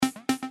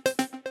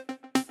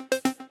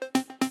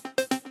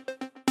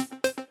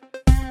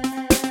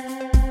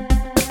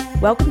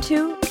Welcome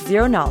to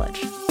Zero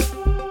Knowledge,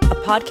 a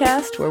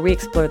podcast where we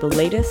explore the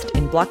latest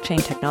in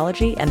blockchain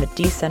technology and the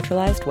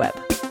decentralized web.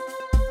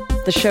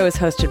 The show is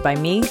hosted by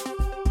me,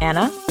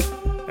 Anna.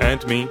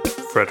 And me,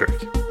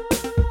 Frederick.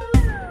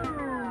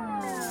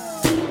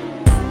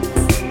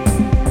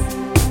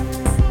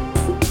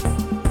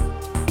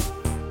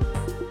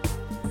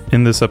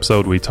 In this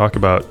episode, we talk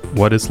about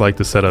what it's like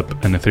to set up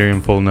an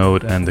Ethereum full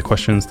node and the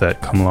questions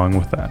that come along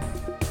with that.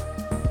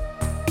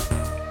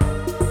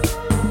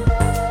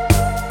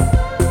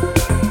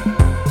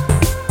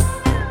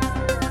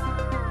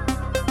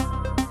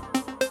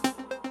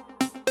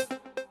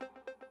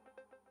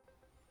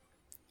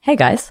 Hey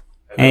guys.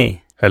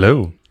 Hey.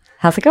 Hello.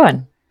 How's it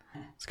going?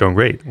 It's going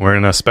great. We're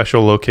in a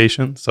special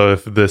location, so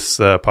if this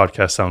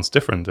podcast sounds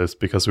different, it's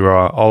because we're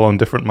all on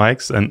different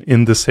mics and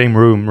in the same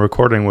room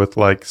recording with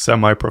like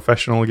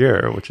semi-professional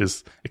gear, which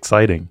is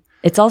exciting.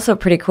 It's also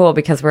pretty cool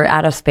because we're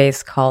at a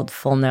space called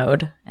Full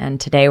Node,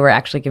 and today we're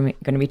actually going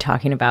to be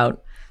talking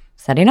about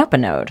setting up a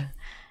node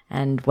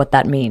and what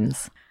that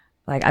means.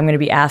 Like I'm going to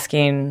be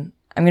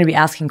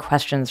asking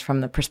questions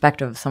from the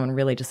perspective of someone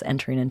really just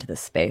entering into this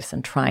space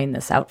and trying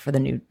this out for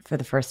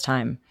the first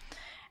time.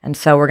 And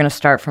so we're going to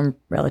start from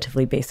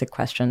relatively basic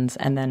questions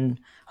and then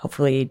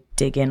hopefully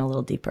dig in a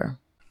little deeper.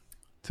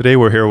 Today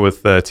we're here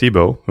with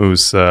Thibaut,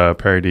 who's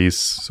Parity's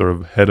sort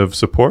of head of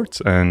support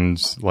and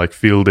like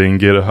fielding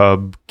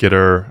GitHub,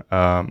 Gitter,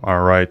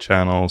 RI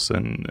channels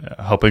and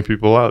helping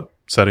people out,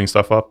 setting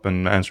stuff up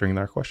and answering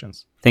their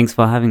questions. Thanks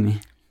for having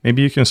me.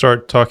 Maybe you can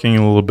start talking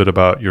a little bit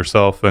about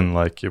yourself and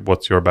like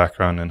what's your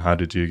background and how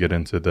did you get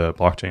into the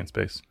blockchain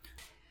space?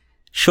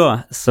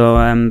 Sure.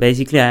 So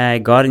basically, I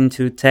got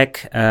into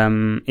tech,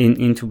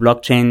 into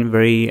blockchain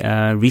very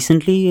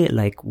recently,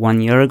 like 1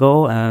 year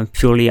ago,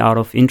 purely out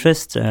of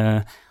interest.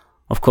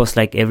 Of course,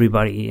 like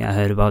everybody, I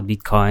heard about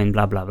Bitcoin,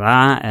 blah, blah,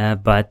 blah.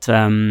 But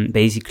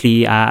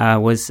basically, I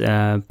was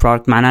a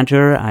product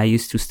manager. I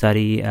used to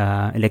study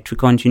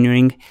electrical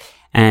engineering.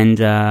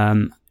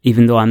 And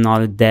even though I'm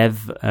not a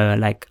dev,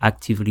 like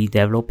actively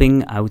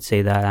developing, I would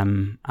say that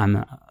I'm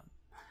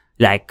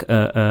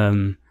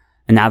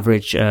an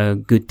average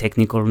good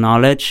technical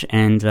knowledge,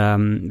 and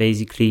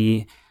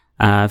basically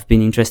I've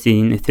been interested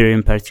in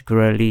Ethereum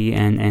particularly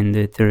and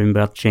the Ethereum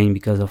blockchain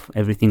because of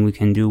everything we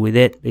can do with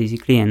it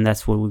basically, and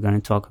that's what we're going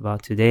to talk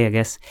about today, I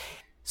guess.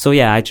 So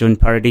yeah, I joined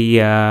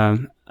Parity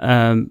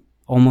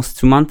almost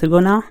 2 months ago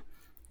now,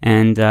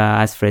 and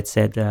as Fred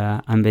said,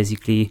 I'm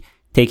basically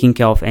taking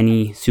care of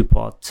any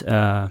support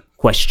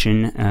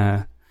question,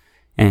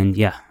 and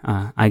yeah,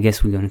 I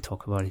guess we're going to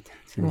talk about it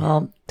today.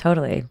 Well,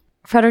 totally.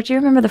 Frederick, do you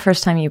remember the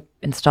first time you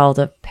installed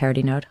a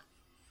Parity node?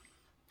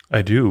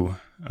 I do.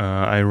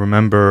 I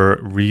remember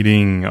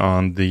reading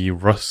on the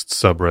Rust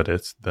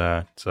subreddit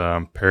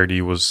that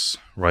Parity was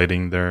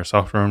writing their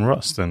software in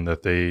Rust and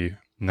that they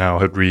now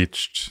had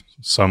reached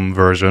some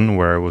version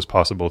where it was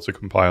possible to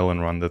compile and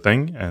run the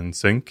thing and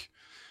sync.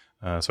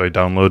 So I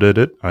downloaded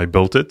it, I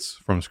built it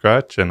from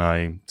scratch, and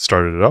I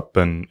started it up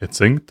and it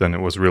synced and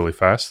it was really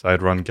fast. I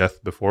had run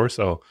Geth before,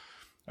 so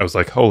I was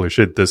like, holy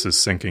shit, this is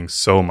syncing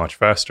so much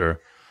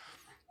faster.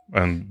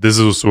 And this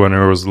was when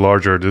there was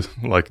larger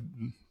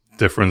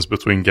difference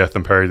between Geth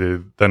and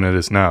Parity than it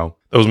is now.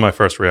 That was my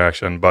first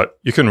reaction, but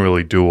you couldn't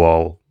really do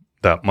all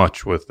that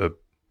much with the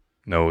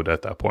node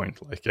at that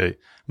point. Like, I'm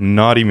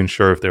not even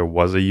sure if there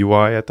was a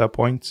UI at that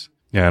point.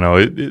 Yeah, no,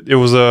 it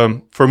was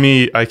for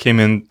me, I came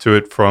into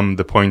it from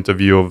the point of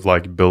view of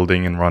like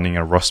building and running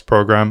a Rust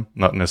program,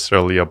 not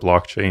necessarily a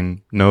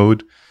blockchain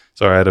node.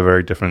 So I had a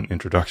very different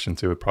introduction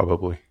to it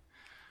probably.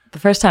 The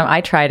first time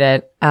I tried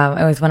it,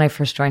 it was when I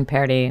first joined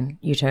Parity, and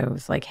Yuto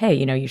was like, hey,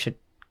 you should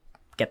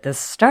get this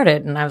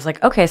started. And I was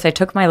like, okay. So I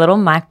took my little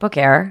MacBook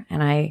Air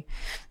and I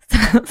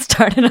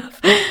started up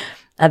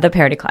the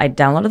Parity client.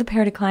 I downloaded the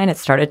Parity client. It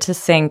started to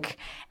sync.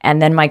 And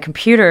then my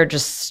computer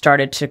just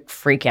started to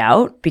freak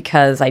out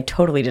because I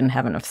totally didn't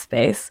have enough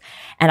space.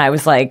 And I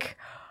was like,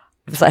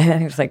 I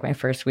think it was like my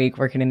first week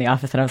working in the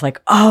office. And I was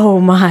like, oh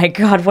my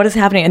God, what is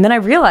happening? And then I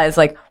realized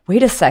like,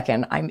 wait a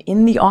second, I'm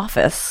in the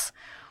office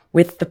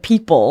with the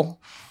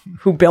people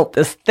who built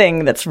this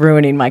thing that's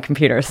ruining my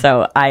computer.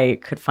 So I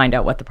could find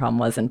out what the problem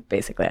was. And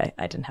basically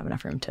I didn't have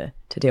enough room to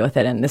deal with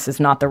it. And this is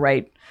not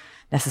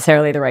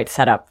necessarily the right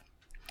setup.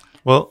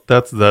 Well,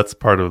 that's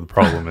part of the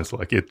problem is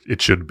like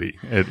it should be.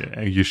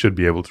 You should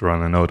be able to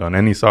run a node on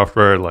any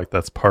software. Like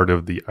that's part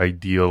of the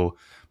ideal,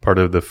 part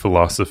of the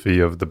philosophy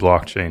of the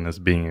blockchain is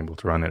being able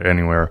to run it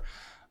anywhere.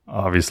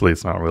 Obviously,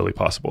 it's not really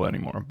possible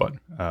anymore, but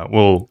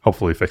we'll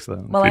hopefully fix that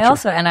in the future. I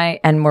also,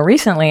 and more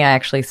recently, I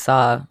actually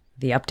saw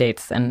the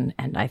updates, and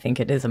I think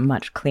it is a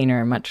much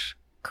cleaner, much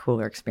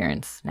cooler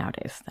experience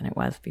nowadays than it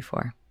was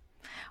before.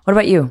 What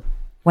about you?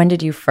 When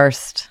did you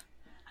first?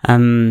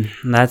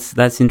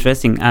 That's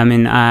interesting. I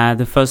mean,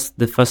 the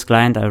first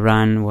client I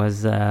ran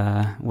was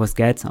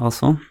Geth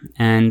also,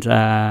 and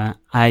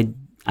I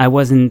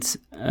wasn't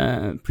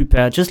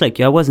prepared, just like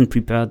you, I wasn't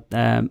prepared.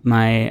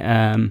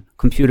 My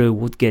computer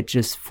would get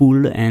just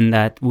full and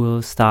that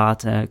will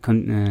start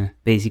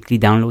basically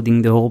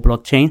downloading the whole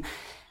blockchain.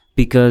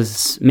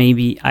 because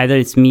maybe either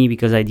it's me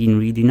because I didn't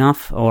read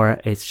enough, or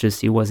it's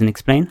just it wasn't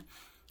explained.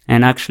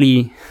 And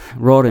actually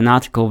wrote an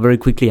article very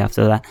quickly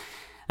after that.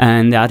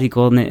 And the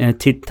article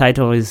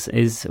title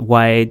is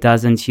Why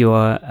Doesn't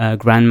Your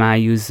Grandma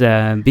Use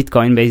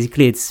Bitcoin?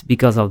 Basically, it's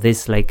because of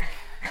this. Like,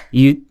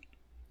 you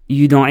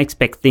don't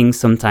expect things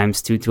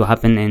sometimes to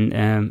happen,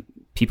 and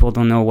people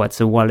don't know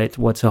what's a wallet,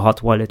 what's a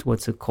hot wallet,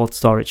 what's a cold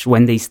storage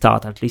when they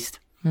start, at least.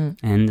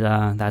 And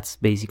that's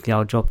basically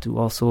our job, to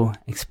also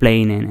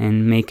explain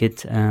and make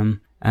it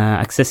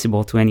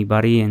accessible to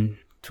anybody, and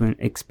to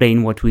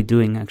explain what we're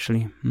doing,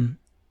 actually.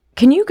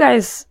 Can you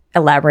guys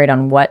elaborate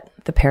on what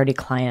the Parity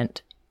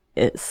client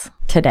is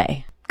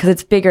today? Because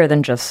it's bigger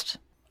than just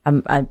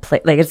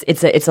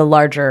it's a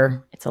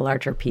larger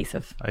piece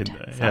of.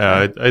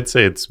 I'd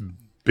say it's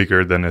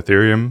bigger than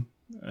Ethereum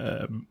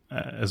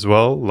as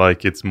well.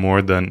 Like, it's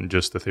more than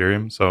just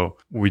Ethereum. So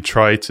we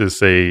try to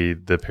say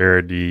the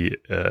Parity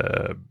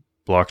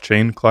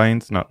blockchain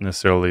client, not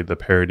necessarily the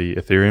Parity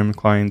Ethereum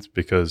client,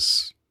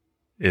 because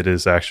it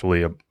is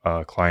actually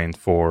a client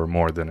for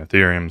more than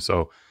Ethereum.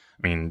 So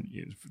I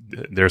mean,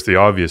 there's the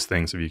obvious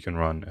things. If you can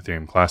run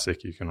Ethereum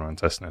Classic, you can run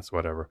testnets,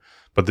 whatever.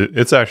 But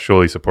it's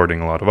actually supporting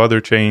a lot of other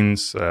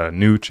chains,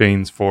 new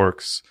chains,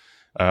 forks,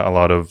 a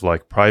lot of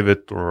like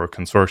private or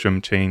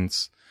consortium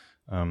chains.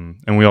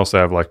 And we also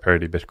have like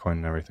Parity Bitcoin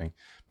and everything.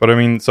 But I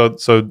mean, so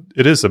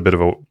it is a bit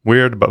of a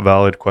weird but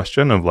valid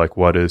question of like,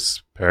 what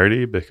is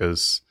Parity?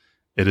 Because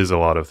it is a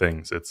lot of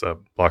things. It's a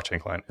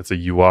blockchain client. It's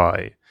a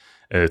UI.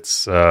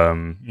 It's,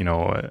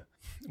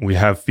 we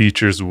have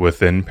features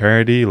within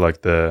Parity,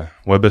 like the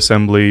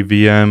WebAssembly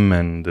VM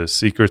and the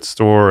secret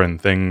store and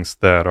things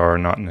that are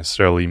not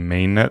necessarily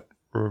mainnet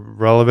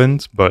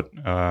relevant, but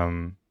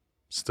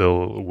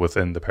still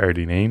within the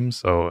Parity name.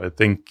 So I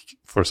think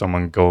for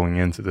someone going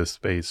into this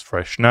space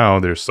fresh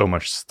now, there's so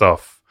much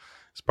stuff.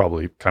 It's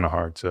probably kind of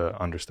hard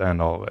to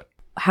understand all of it.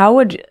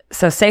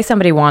 So say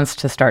somebody wants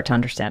to start to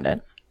understand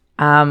it.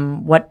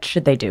 What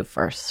should they do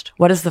first?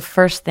 What is the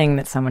first thing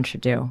that someone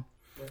should do?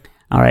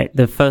 All right.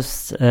 The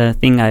first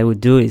thing I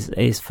would do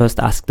is first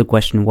ask the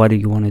question, what do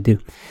you want to do?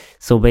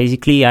 So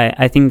basically,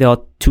 I think there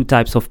are two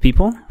types of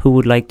people who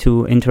would like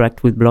to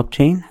interact with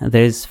blockchain.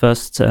 There's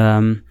first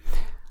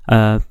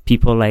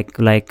people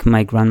like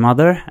my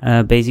grandmother.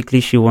 Basically,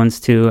 she wants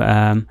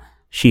to,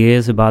 she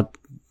hears about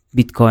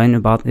Bitcoin,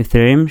 about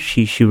Ethereum.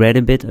 She read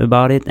a bit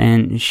about it,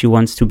 and she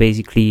wants to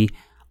basically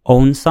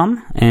own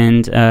some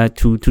and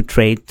to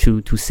trade,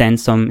 to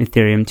send some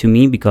Ethereum to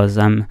me, because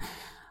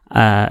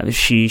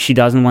she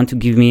doesn't want to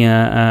give me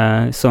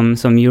some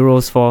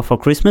euros for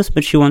Christmas,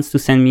 but she wants to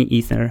send me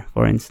Ether,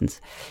 for instance.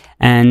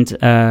 And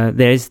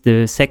there's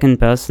the second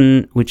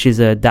person, which is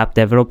a dApp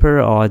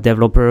developer, or a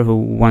developer who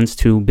wants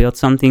to build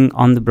something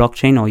on the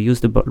blockchain or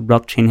use the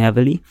blockchain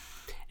heavily.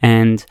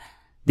 And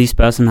this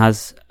person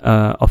has,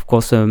 of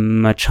course, a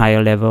much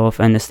higher level of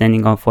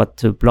understanding of what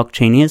the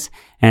blockchain is.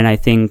 And I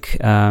think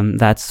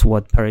that's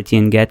what Parity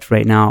and Get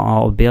right now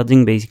are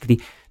building,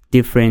 basically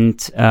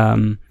different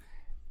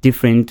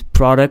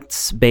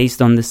products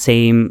based on the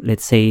same,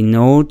 let's say,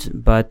 node,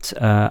 but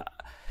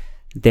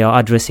they are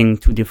addressing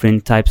two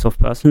different types of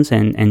persons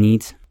and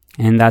needs.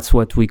 And that's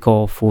what we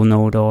call full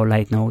node or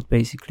light node,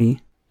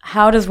 basically.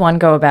 How does one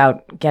go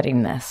about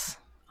getting this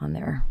on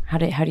there? How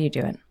do you do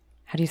it?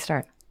 How do you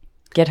start?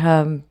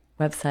 GitHub,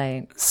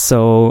 website?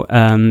 So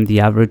the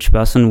average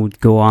person would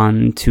go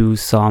on to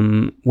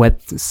some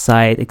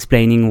website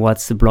explaining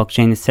what's the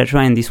blockchain,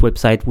 etc. And this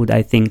website would,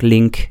 I think,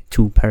 link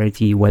to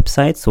Parity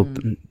website. So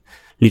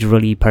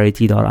literally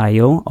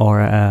parity.io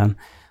or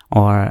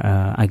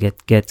I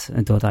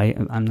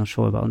get.io. I'm not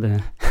sure about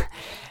the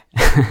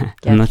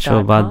I'm not sure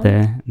about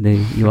the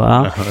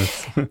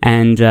URL.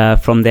 And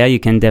from there you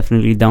can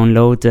definitely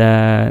download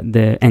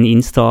and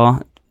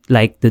install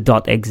like the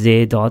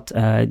 .exe,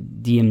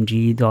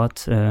 .dmg,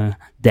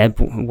 .deb,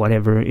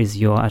 whatever is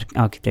your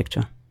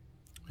architecture.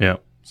 Yeah.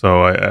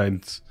 So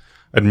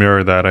I'd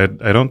mirror that.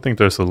 I don't think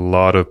there's a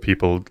lot of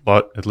people,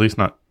 at least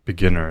not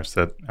beginners,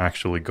 that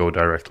actually go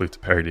directly to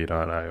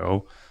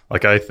parity.io.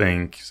 Like, I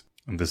think,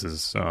 and this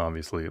is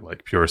obviously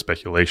like pure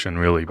speculation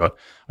really, but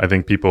I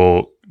think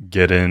people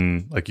get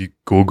in, like, you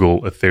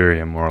Google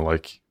Ethereum or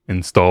like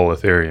install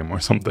Ethereum or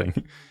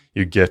something,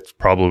 you get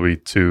probably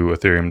to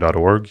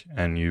ethereum.org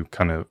and you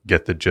kind of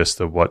get the gist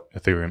of what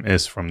Ethereum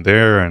is from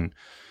there. And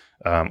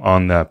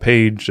on that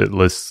page, it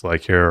lists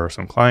like, here are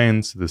some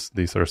clients,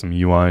 these are some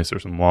UIs or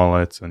some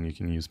wallets, and you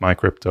can use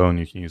MyCrypto and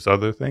you can use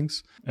other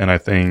things. And I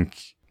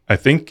think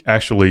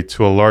actually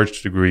to a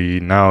large degree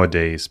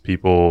nowadays,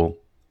 people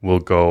will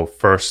go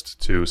first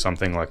to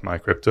something like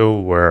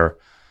MyCrypto, where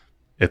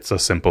it's a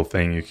simple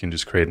thing. You can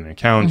just create an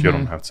account. Mm-hmm. You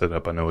don't have to set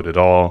up a node at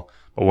all.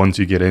 But once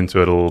you get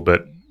into it a little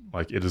bit,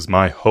 like, it is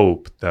my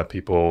hope that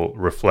people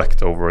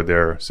reflect over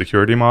their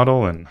security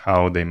model and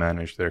how they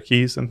manage their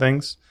keys and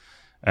things.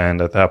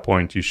 And at that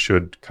point, you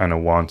should kind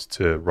of want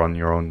to run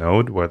your own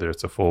node, whether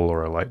it's a full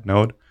or a light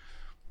node.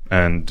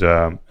 And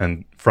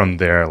from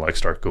there, like,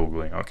 start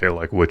Googling, okay,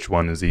 like, which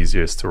one is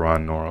easiest to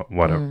run or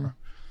whatever.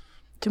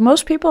 Do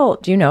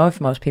you know if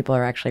most people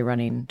are actually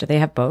running, do they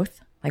have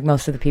both? Like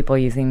most of the people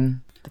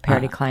using the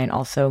Parity client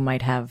also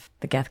might have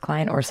the Geth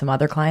client or some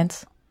other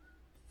clients?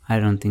 I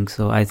don't think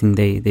so. I think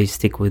they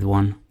stick with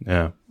one.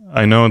 Yeah.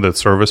 I know that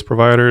service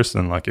providers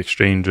and like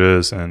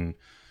exchanges and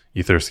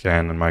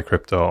Etherscan and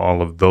MyCrypto,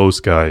 all of those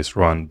guys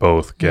run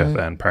both Geth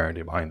and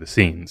Parity behind the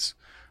scenes.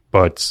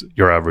 But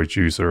your average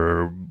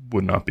user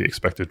would not be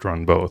expected to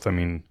run both. I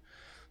mean,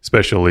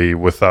 especially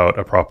without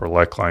a proper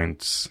light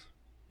client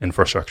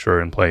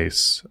infrastructure in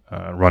place,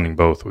 running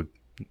both would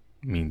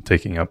mean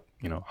taking up,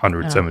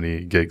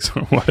 170 gigs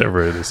or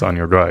whatever it is on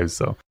your drives.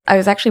 So I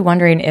was actually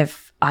wondering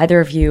if either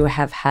of you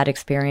have had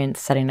experience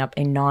setting up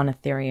a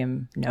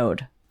non-Ethereum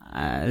node.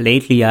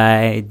 Lately,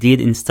 I did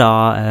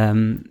install.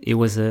 It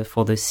was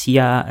for the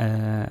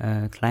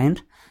SIA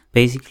client,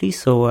 basically.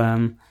 So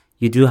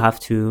you do have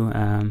to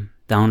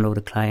download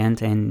a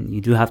client, and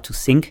you do have to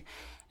sync.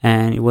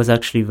 And it was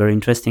actually very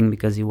interesting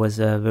because it was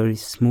a very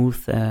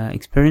smooth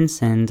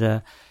experience.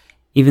 And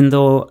even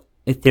though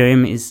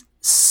Ethereum is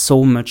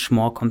so much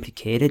more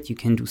complicated, you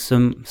can do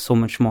so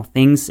much more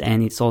things,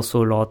 and it's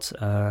also a lot.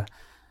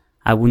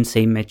 I wouldn't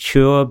say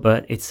mature,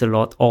 but it's a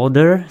lot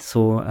older.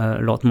 So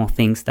a lot more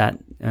things that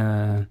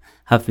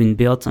have been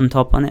built on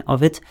top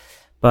of it.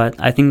 But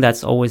I think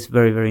that's always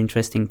very, very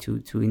interesting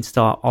to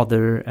install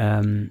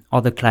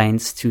other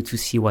clients to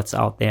see what's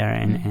out there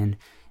and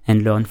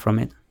learn from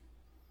it.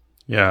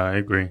 Yeah, I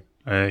agree.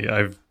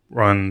 I've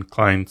run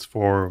clients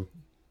for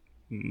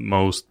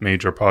most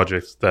major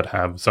projects that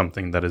have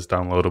something that is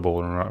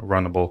downloadable and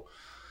runnable.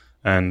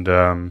 And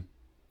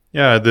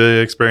the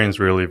experience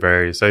really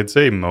varies. I'd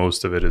say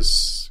most of it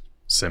is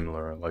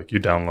similar. Like you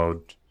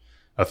download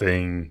a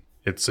thing,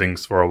 it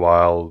syncs for a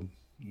while.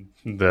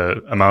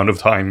 The amount of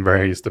time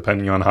varies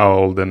depending on how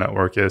old the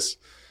network is.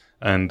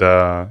 And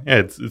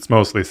it's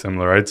mostly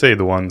similar. I'd say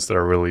the ones that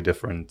are really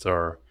different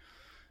are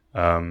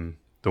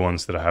the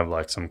ones that have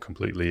like some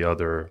completely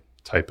other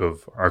type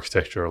of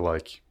architecture.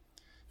 Like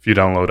if you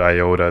download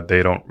IOTA,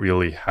 they don't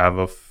really have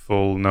a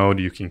full node.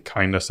 You can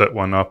kind of set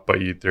one up, but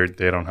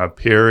they don't have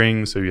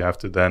peering. So you have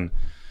to then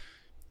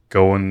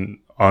go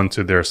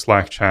onto their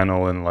Slack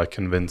channel and like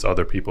convince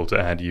other people to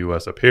add you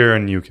as a peer,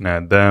 and you can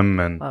add them.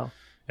 And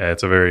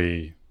it's a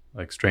very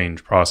like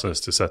strange process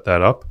to set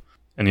that up.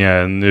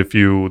 And if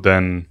you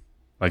then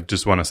like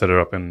just want to set it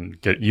up and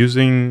get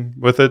using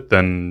with it,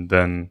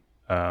 then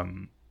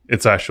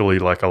it's actually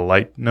like a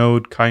light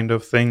node kind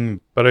of thing.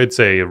 But I'd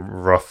say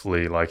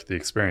roughly like the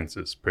experience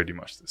is pretty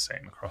much the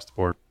same across the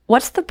board.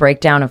 What's the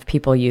breakdown of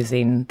people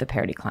using the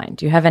Parity client?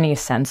 Do you have any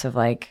sense of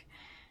like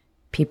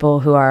people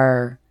who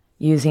are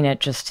using it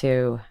just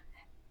to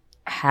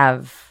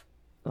have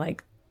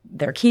like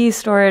their key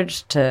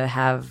storage, to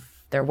have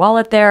their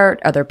wallet there?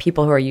 Are there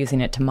people who are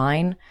using it to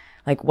mine?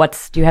 Like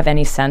do you have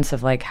any sense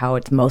of like how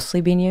it's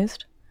mostly being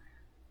used?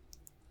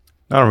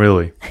 Not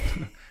really.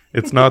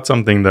 It's not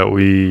something that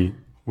we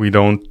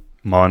don't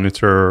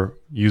monitor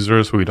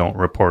users. We don't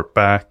report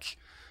back.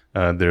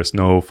 There's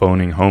no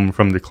phoning home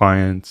from the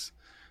clients.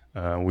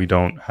 We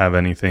don't have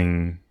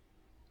anything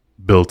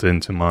built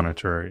in to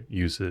monitor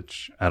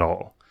usage at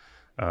all.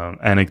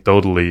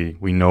 Anecdotally,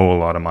 we know a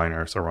lot of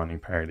miners are running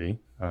Parity.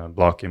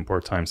 Block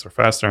import times are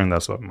faster, and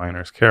that's what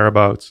miners care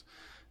about.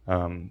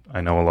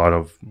 I know a lot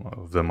of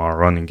them are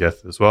running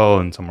Geth as well,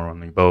 and some are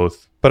running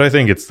both. But I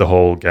think it's the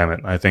whole gamut.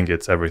 I think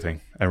it's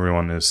everything.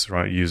 Everyone is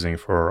using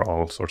for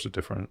all sorts of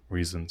different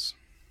reasons.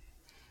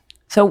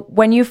 So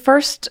when you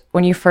first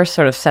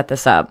sort of set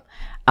this up,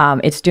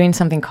 it's doing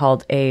something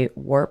called a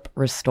warp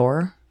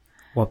restore.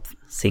 Warp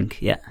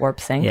sync, yeah. Warp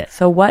sync. Yeah.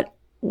 So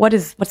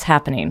what's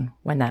happening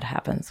when that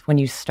happens, when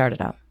you start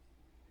it up?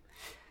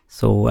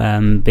 So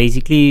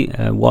basically,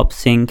 Warp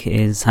Sync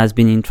has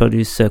been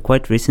introduced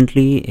quite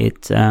recently.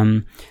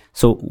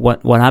 So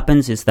what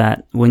happens is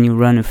that when you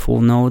run a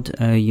full node,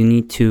 you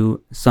need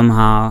to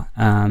somehow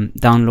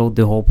download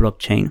the whole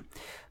blockchain.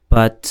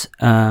 But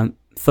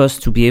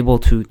first, to be able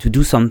to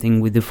do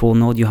something with the full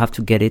node, you have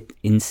to get it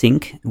in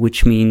sync,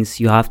 which means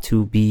you have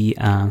to be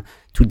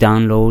to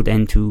download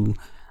and to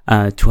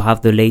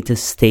have the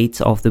latest state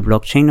of the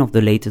blockchain, of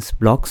the latest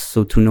blocks,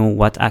 so to know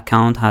what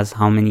account has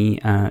how many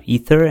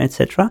ether,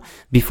 etc.,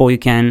 before you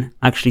can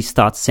actually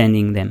start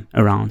sending them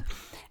around.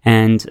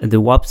 And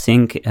the Warp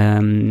Sync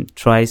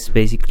tries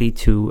basically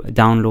to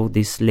download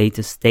this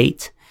latest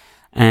state,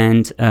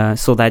 and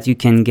so that you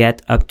can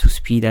get up to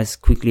speed as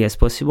quickly as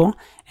possible.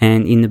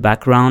 And in the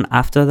background,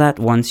 after that,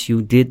 once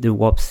you did the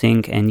Warp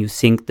Sync and you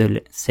sync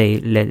the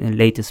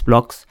latest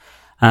blocks,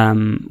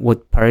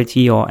 what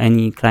Parity or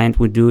any client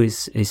would do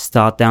is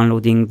start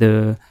downloading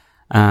the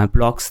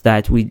blocks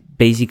that we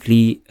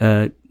basically,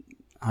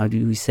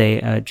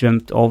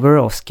 jumped over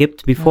or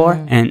skipped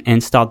before,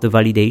 and start the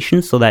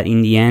validation, so that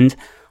in the end,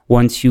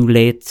 once you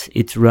let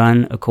it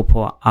run a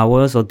couple of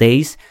hours or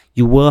days,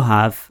 you will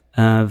have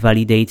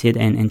validated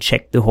and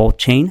checked the whole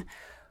chain.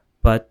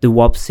 But the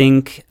Warp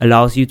Sync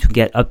allows you to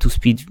get up to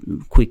speed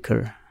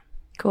quicker.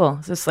 Cool.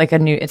 So it's like a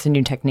new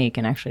technique,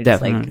 and actually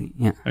just Definitely,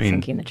 yeah. I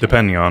mean, syncing the chain.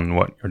 depending on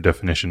what your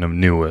definition of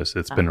new is,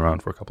 it's been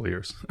around for a couple of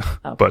years.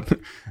 Oh. But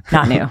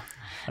Not new.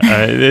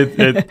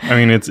 I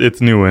mean,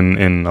 it's new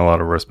in a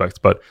lot of respects,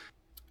 but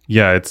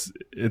yeah,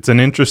 it's an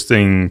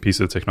interesting piece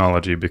of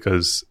technology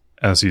because,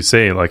 as you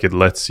say, like it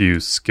lets you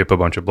skip a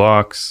bunch of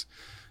blocks.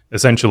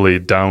 Essentially,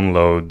 it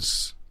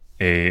downloads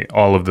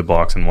all of the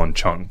blocks in one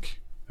chunk.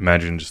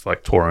 Imagine just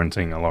like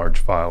torrenting a large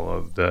file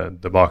of the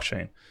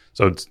blockchain.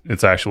 So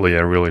it's actually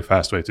a really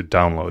fast way to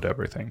download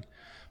everything.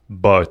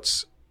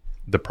 But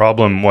the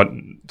problem,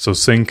 so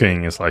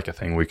syncing is like a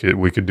thing we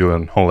could do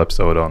a whole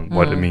episode on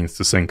what it means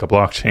to sync a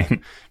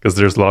blockchain because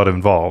there's a lot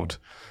involved.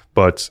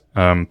 But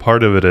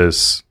part of it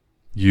is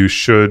you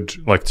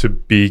should, like, to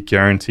be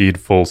guaranteed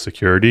full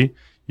security,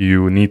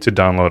 you need to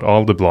download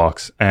all the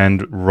blocks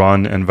and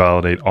run and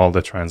validate all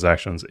the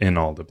transactions in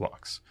all the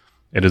blocks.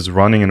 It is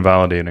running and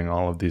validating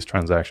all of these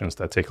transactions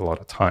that take a lot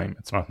of time.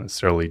 It's not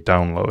necessarily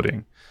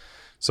downloading.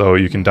 So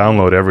you can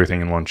download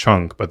everything in one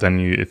chunk, but then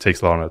it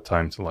takes a lot of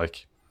time to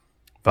like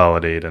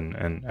validate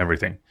and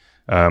everything.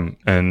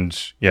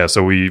 And yeah,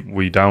 so we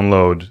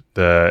download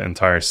the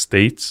entire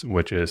state,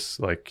 which is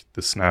like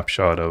the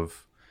snapshot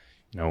of,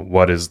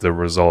 what is the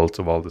result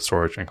of all the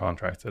storage and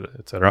contracts,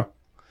 etc.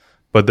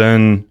 But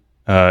then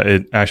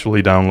it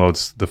actually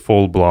downloads the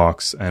full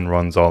blocks and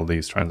runs all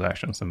these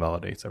transactions and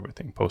validates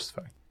everything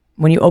post-fact.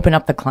 When you open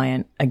up the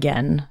client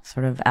again,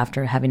 sort of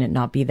after having it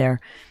not be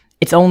there,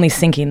 it's only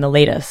syncing the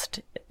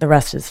latest. The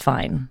rest is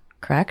fine,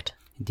 correct?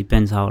 It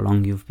depends how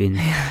long you've been.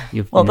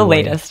 Well, the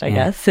latest, I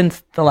guess,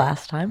 since the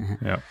last time.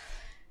 Yeah.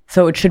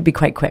 So it should be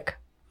quite quick.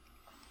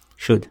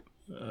 Should.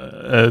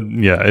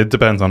 Yeah, it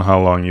depends on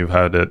how long you've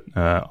had it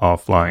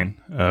offline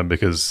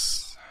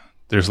because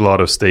there's a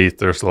lot of state,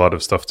 there's a lot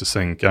of stuff to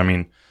sync. I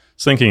mean,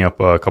 syncing up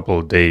a couple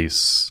of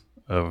days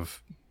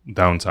of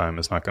downtime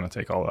is not going to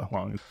take all that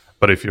long.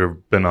 But if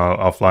you've been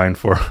offline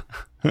for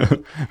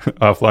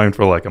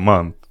like a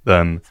month,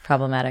 then it's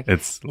problematic.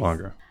 It's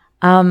longer.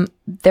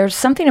 There's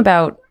something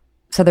about,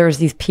 so there's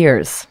these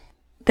peers.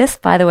 This,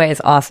 by the way,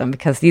 is awesome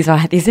because these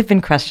have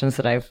been questions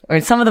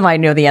that some of them I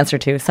know the answer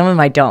to, some of them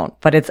I don't,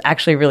 but it's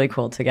actually really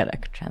cool to get a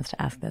chance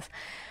to ask this.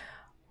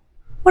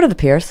 What are the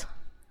peers?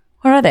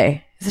 What are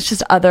they? Is it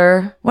just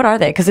what are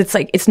they? Because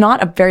it's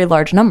not a very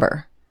large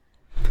number.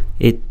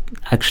 It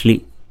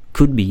actually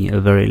could be a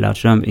very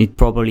large number. It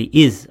probably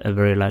is a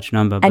very large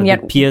number, but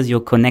yet, the peers you're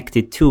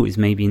connected to is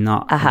maybe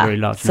not a very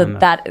large number.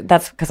 So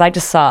that's because I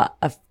just saw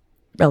a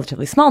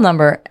relatively small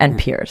number and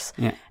peers,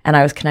 and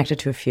I was connected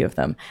to a few of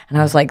them, and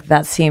I was like,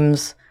 that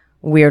seems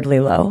weirdly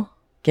low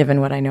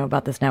given what I know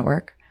about this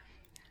network,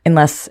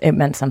 unless it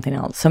meant something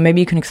else. So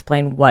maybe you can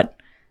explain what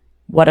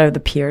are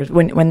the peers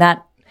when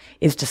that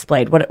is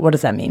displayed. What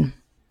does that mean?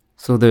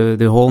 So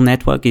the whole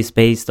network is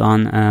based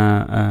on,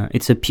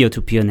 it's a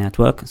peer-to-peer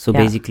network. So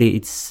basically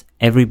it's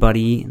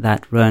everybody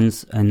that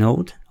runs a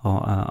node or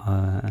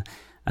a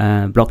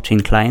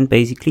blockchain client,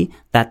 basically,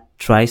 that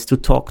tries to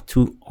talk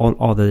to all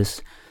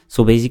others.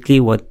 So basically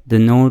what the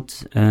node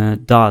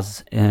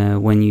does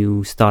when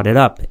you start it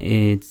up,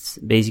 it's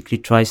basically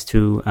tries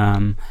to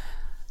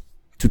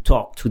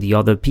talk to the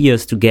other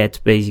peers to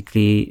get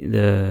basically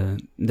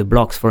the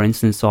blocks, for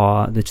instance,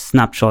 or the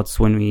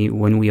snapshots when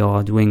we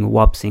are doing a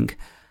WAP sync.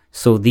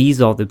 So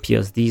these are the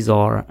peers. These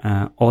are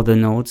other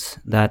nodes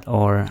that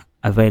are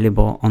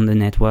available on the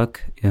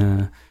network.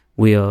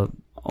 We are,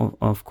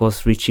 of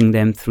course, reaching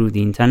them through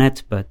the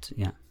internet, but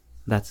yeah,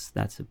 that's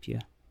a peer.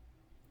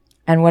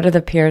 And what are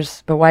the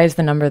peers? But why is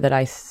the number that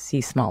I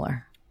see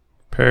smaller?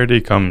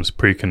 Parity comes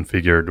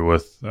pre-configured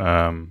with,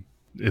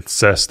 it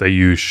says that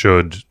you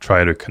should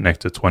try to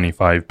connect to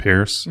 25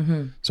 peers.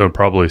 Mm-hmm. So it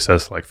probably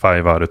says like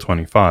 5 out of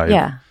 25.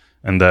 Yeah.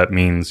 And that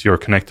means you're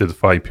connected to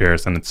 5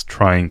 peers and it's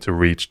trying to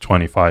reach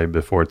 25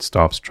 before it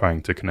stops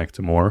trying to connect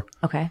to more.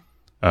 Okay.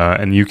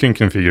 And you can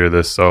configure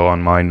this. So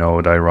on my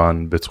node, I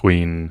run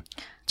between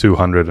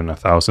 200 and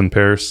 1,000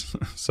 pairs.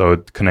 So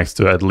it connects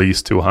to at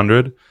least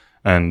 200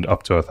 and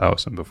up to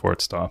 1,000 before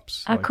it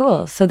stops. Ah,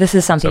 cool. So this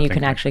is something you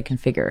can actually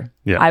configure.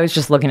 Yeah. I was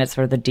just looking at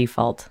sort of the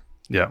default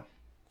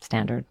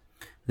standard.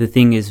 The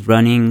thing is,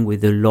 running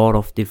with a lot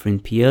of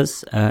different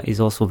peers is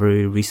also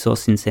very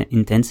resource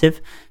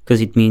intensive because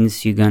it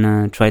means you're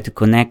gonna try to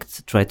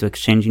connect, try to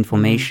exchange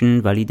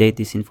information, validate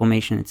this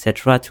information,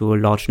 etc., to a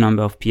large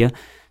number of peers.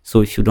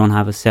 So if you don't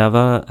have a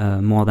server,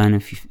 more than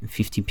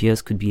 50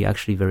 peers could be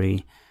actually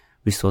very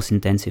resource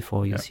intensive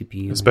for your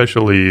CPU.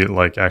 Especially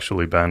like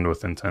actually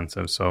bandwidth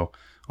intensive. So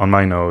on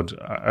my node,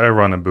 I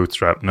run a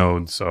bootstrap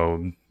node,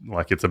 so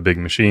like it's a big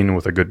machine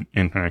with a good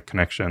internet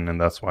connection, and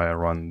that's why I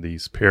run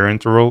these pair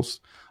intervals.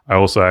 I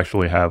also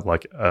actually have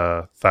like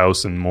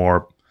 1,000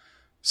 more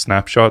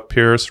snapshot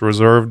pairs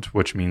reserved,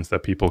 which means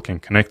that people can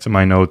connect to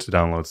my node to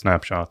download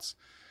snapshots.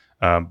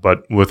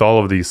 But with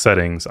all of these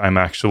settings, I'm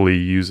actually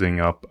using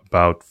up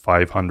about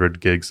 500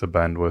 gigs of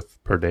bandwidth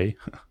per day.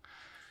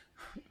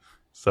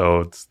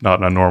 So it's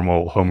not a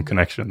normal home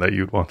connection that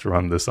you'd want to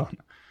run this on.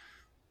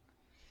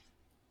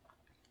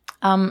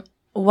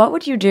 What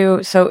would you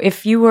do? So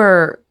if you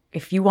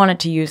wanted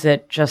to use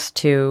it just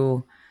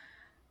to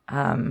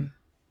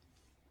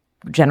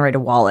generate a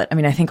wallet, I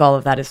mean, I think all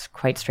of that is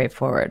quite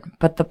straightforward.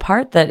 But the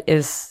part that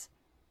is,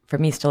 for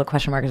me, still a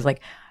question mark is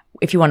like,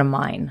 if you want to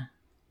mine,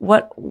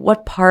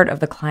 what part of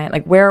the client,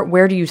 like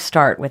where do you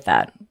start with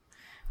that?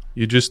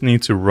 You just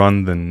need to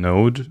run the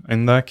node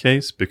in that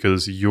case,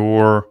 because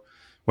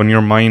when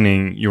you're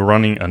mining, you're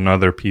running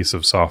another piece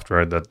of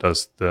software that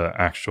does the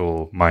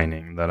actual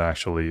mining, that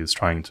actually is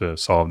trying to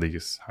solve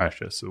these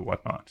hashes and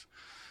whatnot.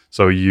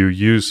 So you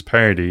use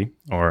Parity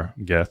or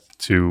Geth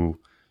to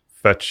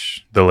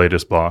fetch the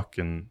latest block,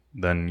 and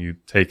then you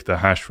take the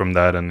hash from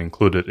that and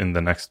include it in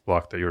the next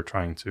block that you're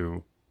trying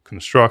to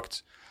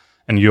construct.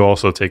 And you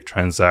also take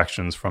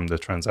transactions from the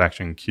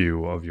transaction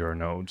queue of your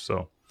node.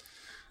 So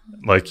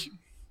like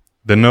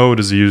the node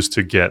is used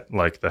to get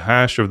like the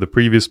hash of the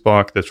previous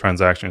block, the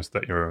transactions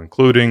that you're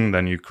including.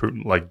 Then you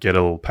like get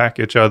a little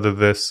package out of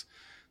this.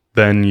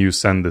 Then you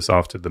send this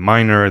off to the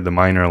miner. The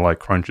miner like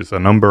crunches a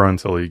number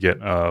until you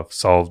get a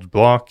solved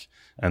block.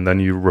 And then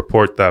you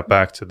report that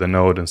back to the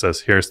node and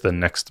says, here's the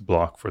next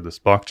block for this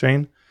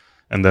blockchain.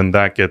 And then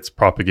that gets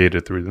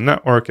propagated through the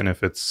network. And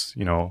if it's,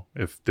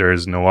 if there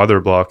is no other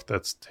block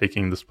that's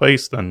taking this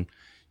place, then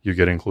you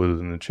get included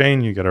in the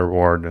chain, you get a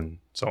reward, and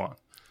so on.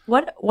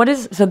 What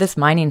is, so this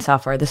mining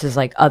software, this is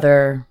like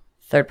other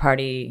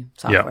third-party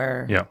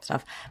software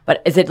stuff,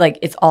 but is it like,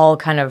 it's all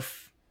kind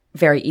of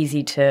very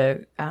easy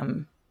to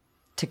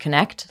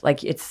connect?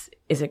 Like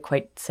is it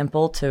quite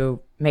simple to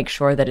make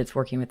sure that it's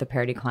working with the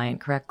Parity client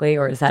correctly,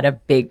 or is that a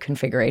big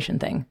configuration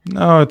thing?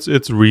 No,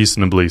 it's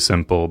reasonably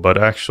simple, but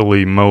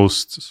actually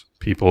most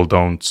people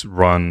don't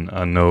run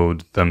a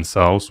node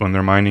themselves when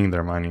they're mining.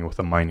 They're mining with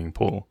a mining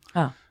pool.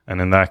 Oh. And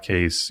in that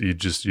case, you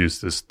just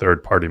use this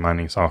third-party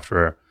mining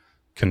software,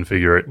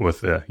 configure it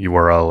with the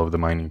URL of the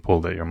mining pool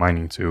that you're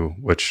mining to,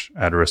 which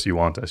address you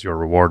want as your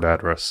reward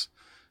address,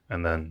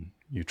 and then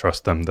you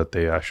trust them that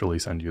they actually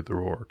send you the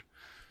reward.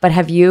 But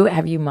have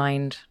you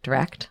mined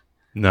direct?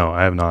 No,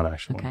 I have not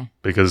actually. Okay.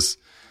 Because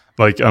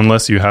like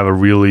unless you have a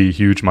really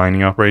huge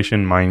mining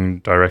operation, mining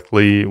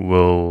directly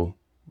will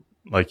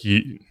like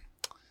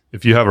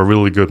if you have a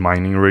really good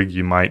mining rig,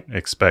 you might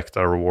expect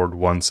a reward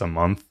once a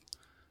month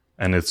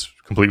and it's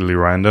completely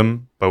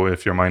random. But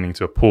if you're mining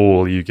to a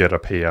pool, you get a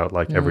payout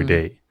like every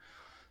day.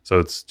 So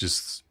it's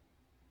just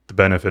the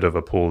benefit of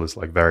a pool is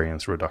like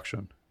variance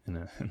reduction in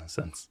a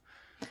sense.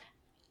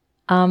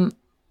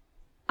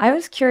 I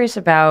was curious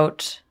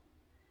about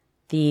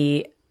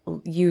the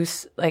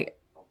use, like,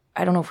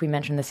 I don't know if we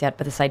mentioned this yet,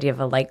 but this idea of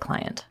a light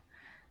client.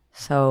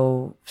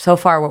 So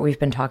far what we've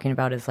been talking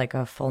about is like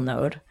a full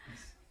node.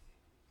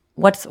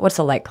 What's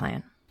a light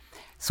client?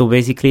 So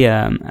basically,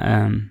 a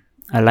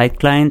light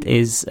client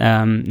is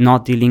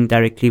not dealing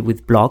directly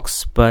with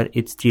blocks, but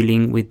it's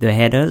dealing with the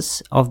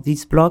headers of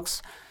these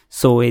blocks.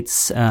 So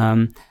it's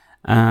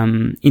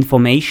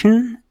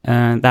information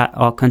that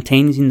are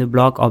contained in the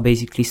block are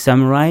basically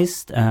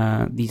summarized.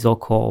 These are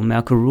called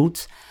Merkle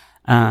roots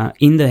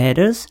in the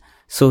headers.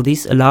 So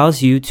this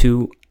allows you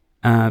to,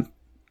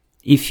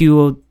 if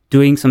you're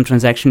doing some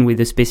transaction with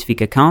a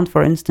specific account,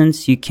 for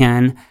instance, you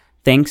can,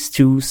 thanks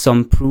to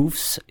some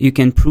proofs, you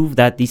can prove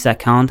that this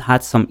account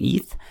had some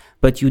ETH,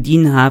 but you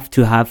didn't have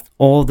to have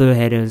all the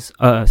headers,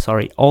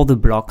 all the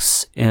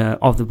blocks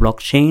of the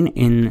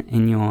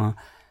blockchain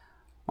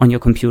on your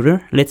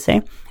computer, let's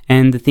say.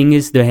 And the thing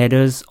is, the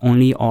headers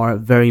only are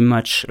very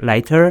much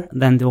lighter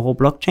than the whole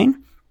blockchain.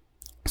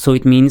 So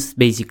it means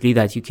basically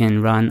that you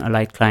can run a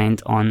light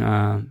client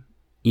on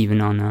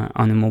even on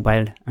a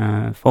mobile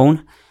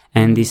phone.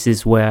 And this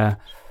is where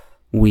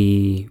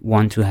we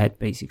want to head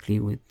basically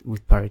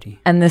with Parity.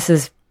 And this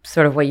is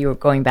sort of what you were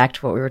going back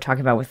to what we were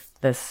talking about with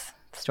this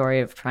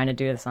story of trying to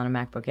do this on a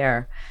MacBook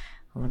Air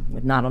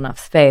with not enough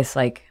space.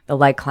 Like the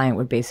light client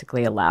would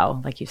basically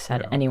allow, like you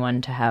said,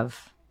 anyone to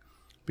have.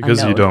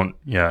 Because you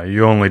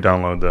only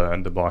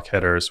download the block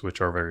headers,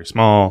 which are very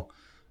small.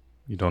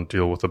 You don't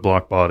deal with the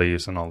block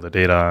bodies and all the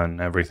data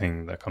and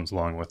everything that comes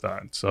along with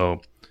that.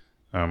 So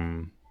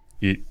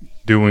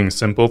doing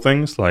simple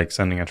things like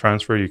sending a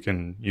transfer, you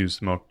can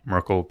use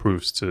Merkle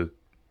proofs to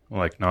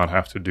like not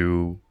have to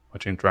do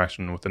much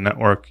interaction with the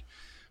network.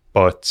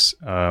 But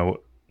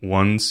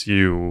once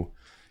you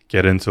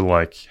get into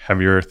like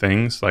heavier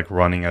things like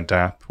running a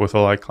dApp with a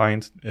light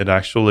client, it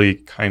actually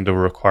kind of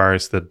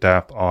requires the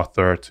dApp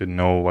author to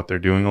know what they're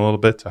doing a little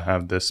bit to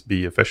have this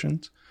be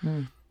efficient.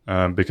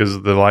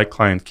 Because the light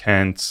client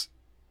can't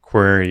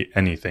query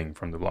anything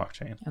from the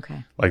blockchain.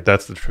 Okay. Like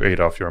that's the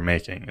trade-off you're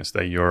making, is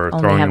that you're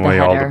throwing away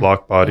all the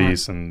block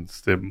bodies and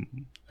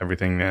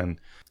everything, and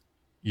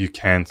you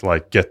can't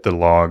like get the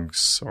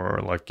logs or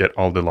like get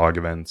all the log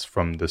events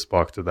from this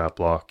block to that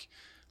block.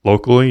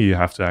 Locally, you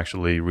have to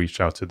actually reach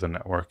out to the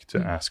network to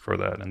ask for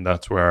that. And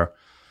that's where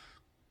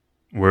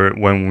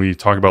when we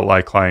talk about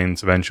light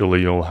clients,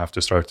 eventually you'll have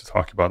to start to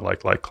talk about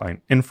like light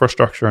client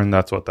infrastructure. And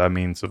that's what that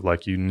means of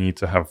like you need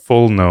to have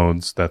full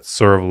nodes that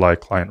serve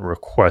light client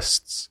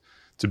requests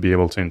to be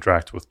able to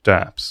interact with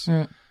dApps.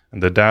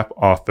 And the dApp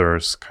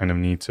authors kind of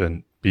need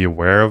to be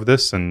aware of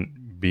this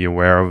and be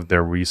aware of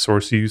their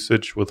resource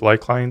usage with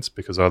light clients,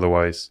 because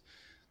otherwise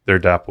their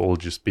dApp will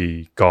just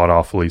be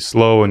god-awfully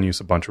slow and use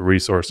a bunch of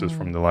resources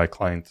from the light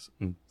client,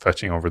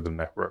 fetching over the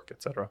network,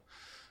 etc.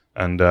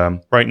 And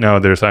right now,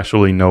 there's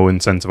actually no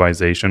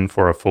incentivization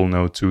for a full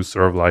node to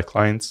serve light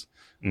clients.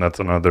 And that's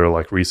another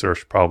like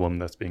research problem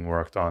that's being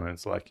worked on.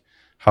 It's like,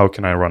 how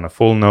can I run a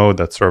full node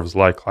that serves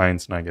light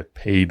clients and I get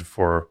paid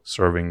for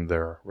serving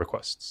their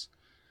requests?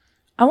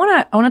 I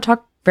want to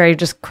talk very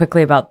just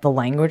quickly about the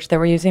language that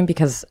we're using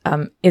because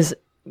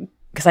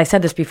I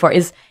said this before,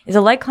 is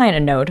a light client a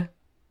node?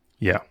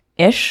 Yeah.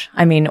 Ish?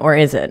 I mean, or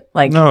is it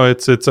like? No,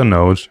 it's a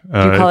node. Do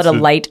you call it a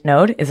light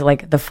node? Is it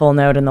like the full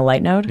node and the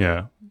light node?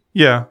 Yeah.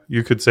 Yeah,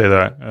 you could say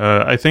that.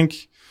 I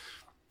think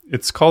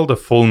it's called a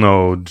full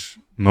node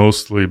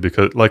mostly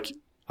because like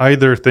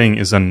either thing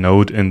is a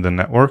node in the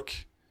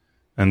network,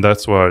 and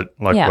that's what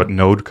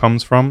node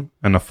comes from.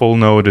 And a full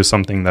node is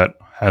something that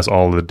has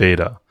all the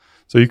data.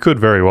 So you could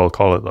very well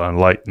call it a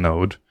light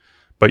node,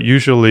 but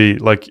usually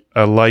like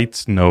a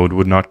light node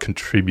would not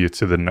contribute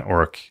to the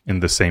network in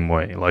the same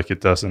way. Like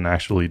it doesn't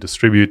actually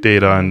distribute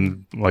data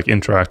and like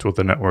interact with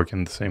the network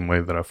in the same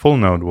way that a full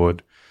node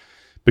would,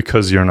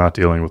 because you're not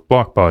dealing with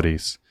block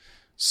bodies.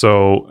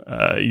 So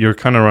you're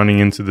kind of running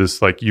into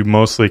this, like you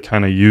mostly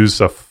kind of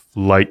use a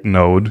light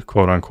node,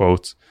 quote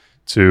unquote,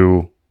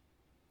 to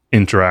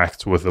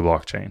interact with the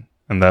blockchain.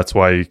 And that's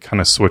why you kind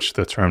of switch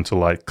the term to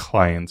light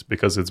client,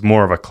 because it's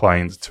more of a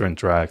client to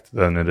interact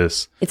than it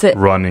is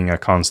running a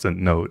constant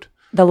node.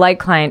 The light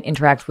client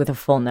interacts with a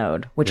full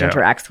node, which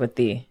interacts with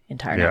the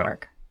entire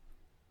network.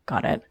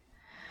 Got it.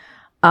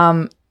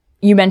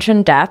 You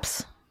mentioned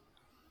dApps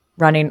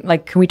running.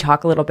 Like, can we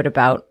talk a little bit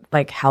about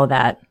like how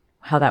that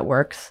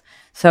works?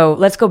 So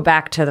let's go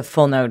back to the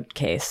full node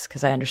case,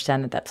 because I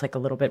understand that that's like a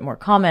little bit more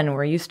common and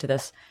we're used to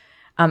this.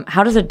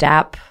 How does a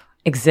dApp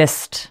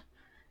exist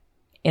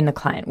in the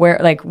client? Where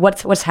like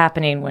what's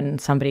happening when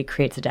somebody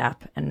creates a dApp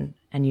and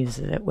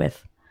uses it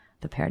with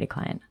the Parity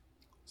client?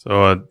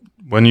 So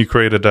when you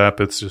create a dApp,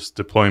 it's just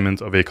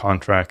deployment of a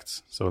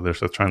contract. So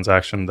there's a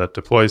transaction that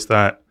deploys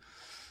that.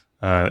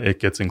 It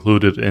gets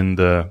included in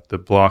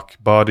the block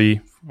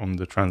body from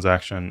the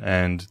transaction,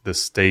 and the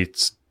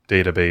state's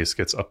database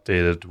gets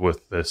updated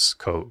with this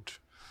code.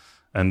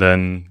 And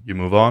then you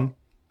move on.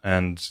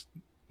 And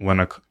when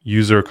a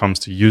user comes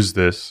to use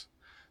this,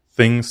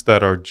 things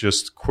that are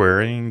just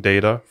querying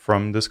data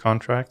from this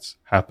contract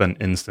happen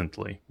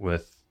instantly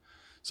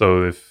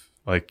so if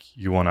like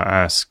you want to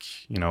ask,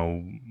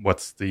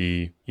 what's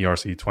the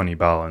ERC20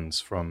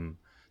 balance from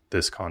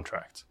this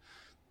contract,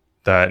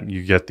 that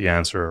you get the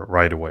answer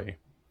right away.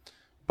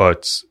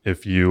 But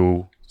if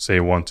you say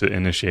want to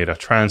initiate a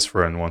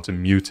transfer and want to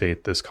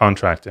mutate this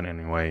contract in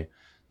any way,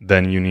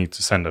 then you need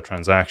to send a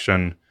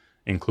transaction,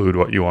 include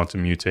what you want to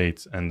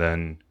mutate, and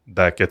then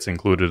that gets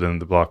included in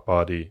the block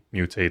body,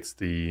 mutates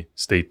the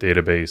state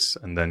database,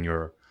 and then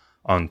you're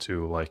on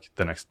to like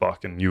the next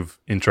block and you've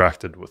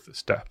interacted with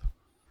this dApp.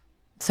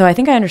 So I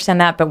think I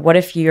understand that, but what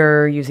if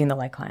you're using the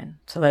light client?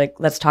 So like,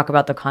 let's talk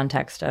about the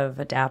context of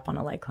a dApp on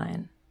a light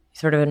client. You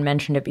sort of had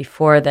mentioned it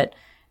before that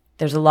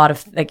there's a lot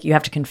of like, you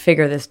have to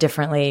configure this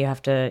differently. You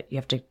have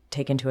to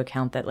take into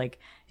account that like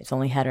it's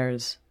only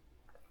headers.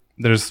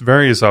 There's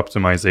various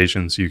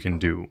optimizations you can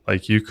do.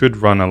 Like you could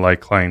run a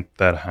light client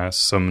that has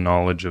some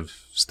knowledge of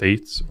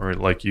states, or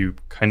like you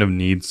kind of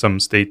need some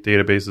state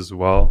database as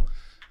well.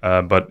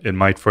 But it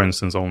might, for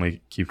instance,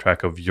 only keep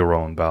track of your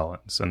own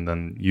balance. And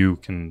then you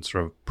can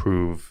sort of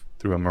prove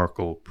through a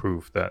Merkle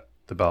proof that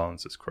the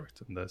balance is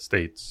correct and the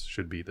states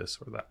should be this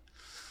or that.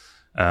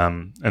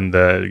 And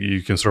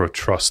you can sort of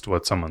trust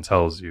what someone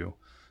tells you.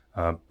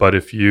 But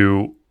if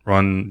you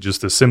run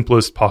just the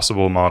simplest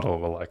possible model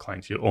of a light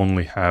client, you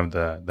only have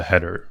the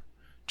header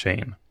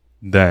chain.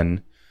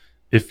 Then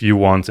if you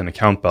want an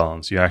account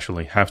balance, you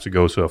actually have to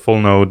go to a full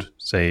node,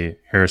 say,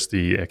 here's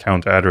the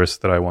account address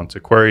that I want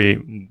to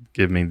query,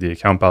 give me the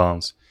account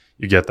balance.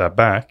 You get that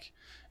back,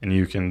 and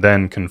you can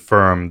then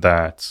confirm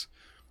that,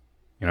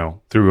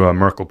 through a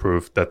Merkle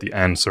proof that the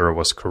answer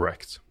was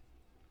correct.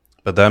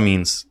 But that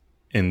means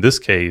in this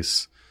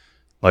case,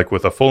 like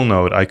with a full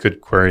node, I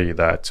could query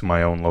that to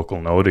my own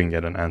local node and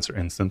get an answer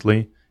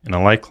instantly. In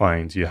a light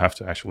client, you have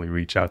to actually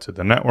reach out to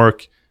the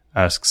network,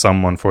 ask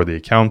someone for the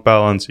account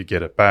balance, you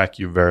get it back,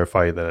 you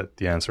verify that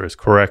the answer is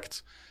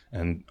correct,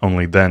 and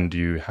only then do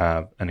you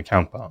have an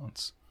account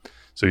balance.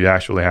 So you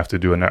actually have to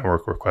do a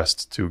network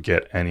request to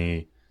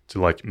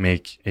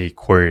make a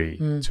query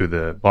to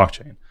the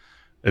blockchain.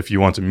 If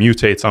you want to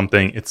mutate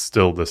something, it's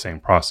still the same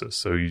process.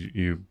 So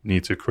you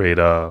need to create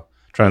a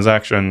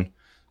transaction,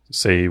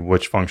 say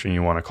which function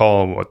you want to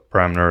call, what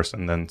parameters,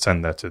 and then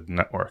send that to the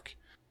network.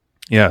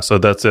 Yeah, so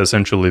that's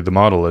essentially the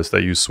model, is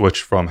that you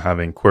switch from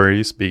having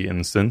queries be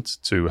instant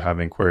to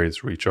having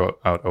queries reach out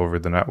over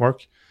the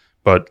network.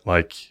 But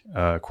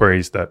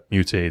queries that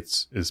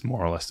mutates is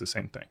more or less the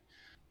same thing.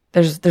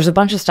 There's a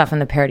bunch of stuff in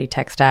the Parity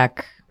tech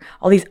stack,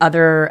 all these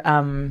other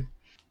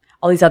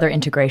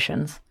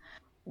integrations.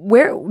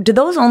 Where do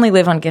those only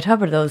live on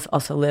GitHub, or do those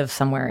also live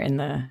somewhere in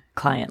the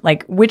client?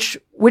 Like which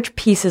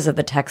pieces of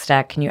the tech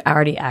stack can you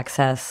already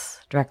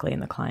access directly in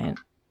the client?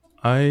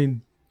 I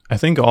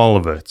think all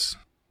of it.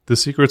 The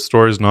secret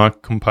store is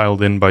not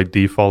compiled in by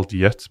default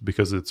yet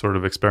because it's sort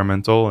of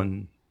experimental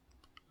and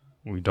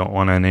we don't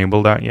want to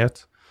enable that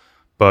yet.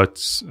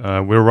 but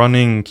we're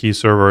running key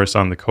servers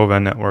on the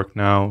Kovan network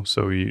now.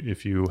 So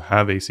if you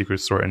have a Secret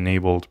Store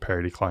enabled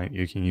Parity client,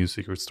 you can use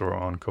Secret Store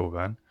on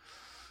Kovan.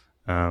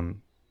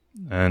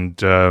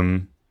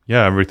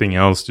 Everything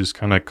else just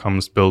kind of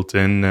comes built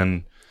in,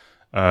 and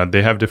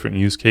they have different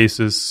use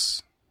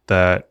cases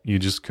that you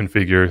just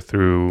configure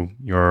through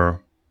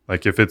your,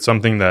 like if it's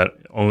something that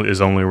is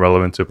only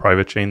relevant to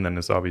private chain, then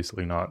it's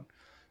obviously not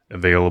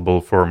available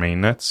for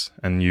mainnets,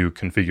 and you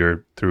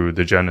configure through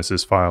the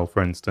Genesis file,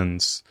 for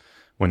instance,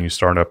 when you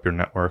start up your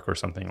network or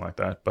something like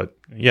that. But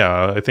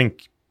yeah, I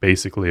think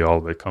basically all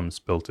of it comes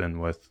built in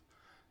with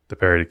the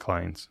Parity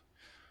clients.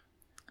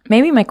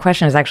 Maybe my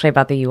question is actually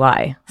about the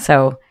UI.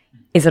 So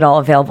is it all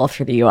available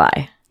through the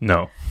UI?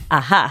 No.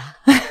 Aha.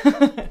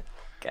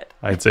 Good.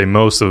 I'd say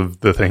most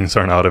of the things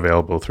are not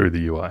available through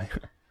the UI.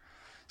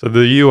 So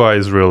the UI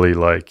is really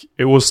like,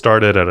 it was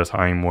started at a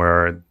time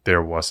where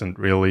there wasn't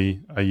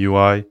really a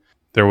UI.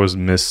 There was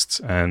Mist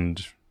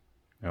and,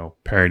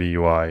 Parity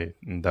UI,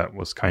 and that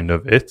was kind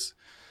of it.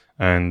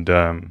 And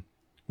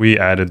we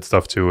added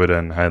stuff to it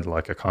and had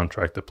like a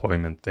contract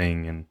deployment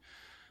thing, and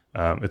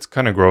it's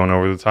kind of grown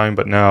over the time.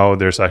 But now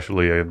there's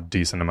actually a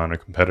decent amount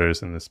of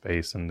competitors in the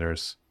space, and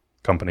there's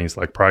companies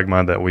like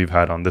Pragma that we've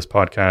had on this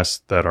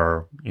podcast that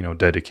are,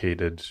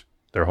 dedicated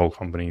their whole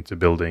company to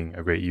building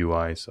a great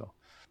UI. So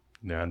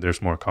yeah,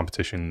 there's more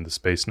competition in the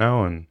space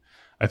now. And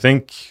I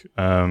think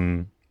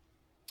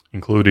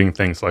including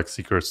things like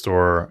Secret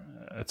Store,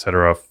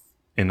 etc.,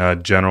 in a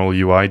general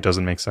UI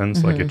doesn't make sense.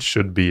 Mm-hmm. Like it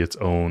should be its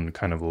own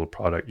kind of little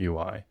product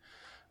UI.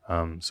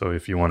 So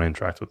if you want to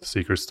interact with the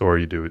Secret Store,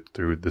 you do it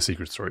through the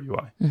Secret Store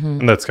UI. Mm-hmm.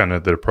 And that's kind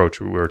of the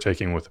approach we were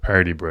taking with the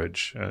Parity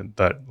Bridge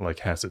that like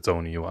has its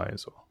own UI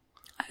as well.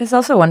 I was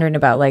also wondering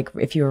about like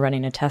if you were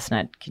running a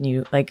testnet, can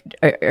you like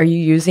are you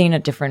using a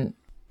different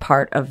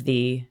part of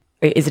the?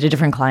 Is it a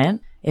different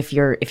client if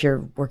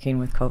you're working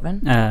with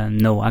Kovan?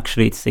 No,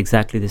 actually, it's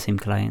exactly the same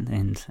client,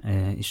 and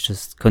it's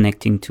just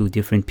connecting to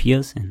different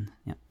peers. And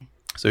yeah.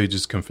 So you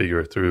just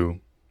configure it through,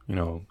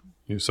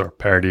 you sort of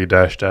Parity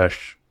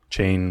 --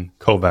 chain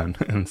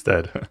Kovan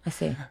instead. I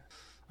see.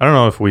 I don't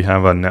know if we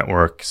have a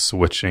network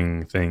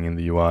switching thing in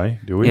the UI.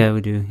 Do we? Yeah, we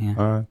do.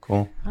 Yeah.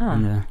 Cool.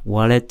 And the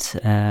wallet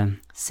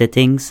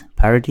settings,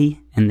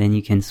 Parity, and then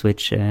you can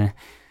switch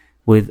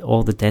with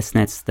all the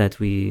testnets that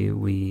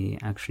we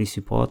actually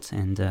support,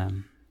 and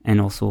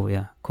also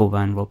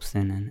Kovan,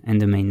 Ropsten,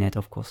 and the mainnet,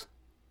 of course.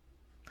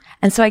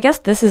 And so I guess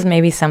this is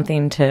maybe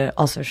something to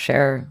also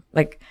share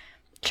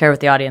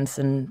with the audience.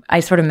 And I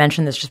sort of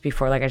mentioned this just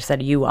before, like I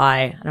said, UI.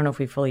 I don't know if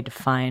we fully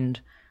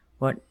defined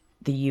what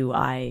the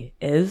UI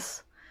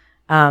is.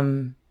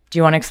 Do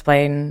you want to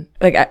explain?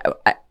 Like,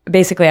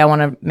 basically, I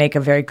want to make a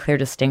very clear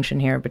distinction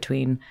here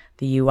between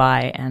the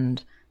UI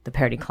and the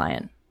Parity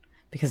client,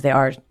 because they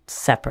are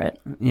separate,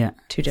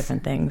 two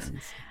different things.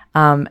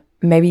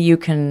 Maybe you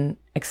can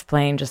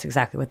explain just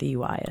exactly what the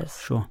UI is.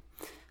 Sure.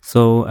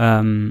 So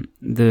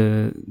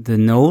the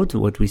node,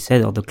 what we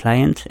said, or the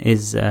client,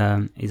 is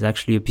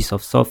actually a piece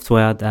of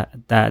software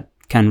that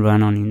can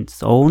run on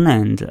its own,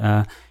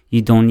 and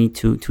you don't need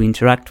to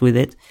interact with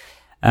it.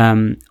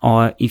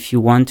 Or if you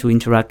want to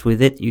interact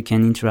with it, you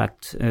can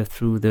interact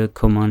through the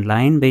command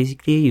line,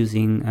 basically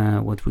using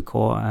what we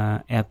call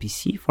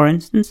RPC, for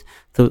instance.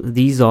 So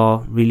these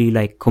are really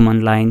like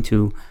command line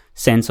to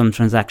send some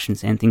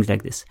transactions and things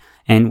like this.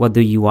 And what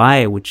the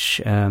UI,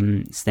 which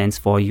stands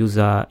for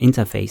user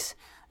interface,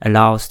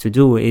 allows to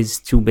do is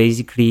to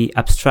basically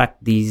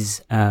abstract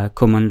these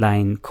command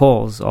line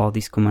calls, or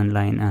these command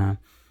line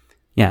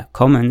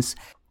commands,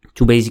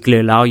 to basically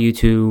allow you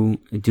to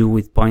do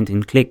with point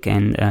and click,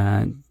 and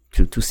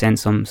to send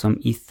some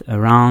ETH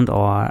around,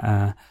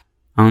 or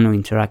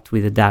interact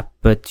with a dApp.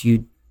 But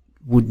you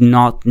would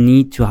not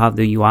need to have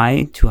the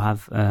UI to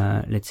have,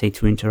 let's say,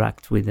 to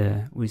interact with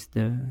the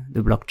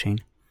blockchain.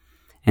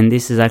 And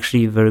this is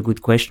actually a very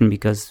good question,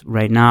 because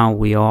right now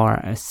we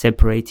are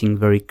separating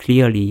very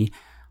clearly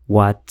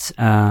what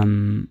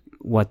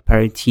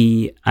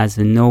Parity as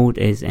a node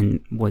is, and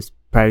what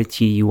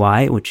Parity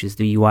UI, which is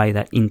the UI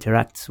that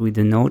interacts with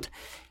the node.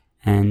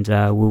 And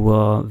we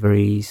will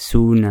very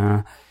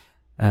soon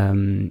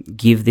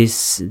give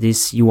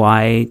this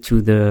UI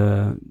to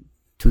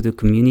the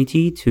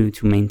community to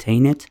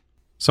maintain it.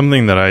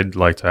 Something that I'd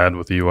like to add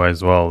with the UI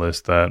as well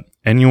is that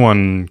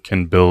anyone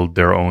can build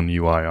their own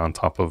UI on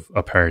top of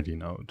a Parity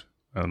node,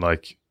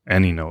 like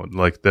any node.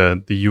 Like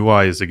the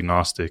UI is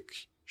agnostic,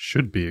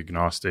 should be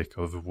agnostic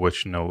of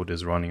which node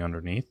is running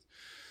underneath.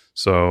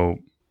 So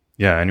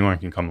yeah, anyone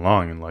can come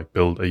along and like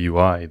build a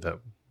UI that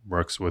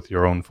works with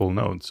your own full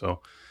node.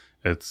 So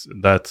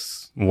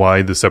that's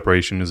why the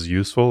separation is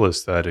useful,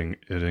 is that it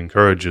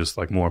encourages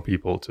like more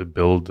people to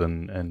build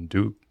and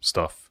do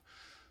stuff.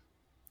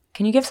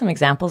 Can you give some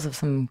examples of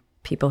some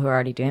people who are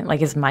already doing it?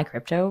 Like, is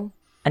MyCrypto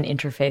an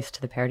interface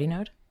to the Parity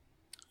node?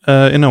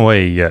 In a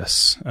way,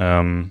 yes.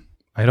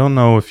 I don't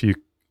know if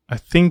I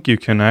think you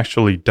can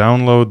actually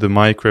download the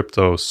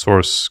MyCrypto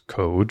source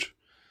code,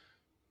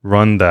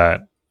 run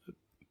that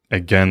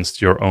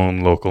against your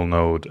own local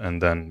node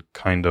and then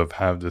kind of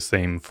have the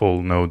same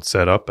full node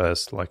set up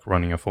as like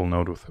running a full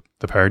node with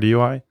the Parity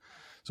UI.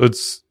 So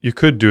you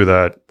could do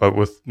that, but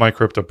with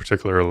MyCrypto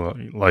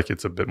particularly, like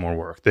it's a bit more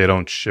work. They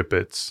don't ship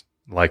it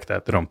like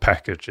that. They don't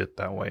package it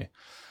that way.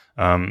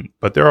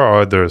 But there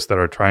are others that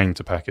are trying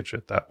to package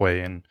it that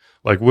way. And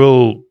like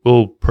we'll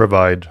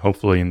provide,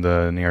 hopefully in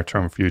the near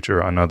term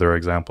future, another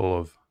example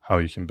of how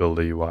you can build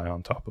a UI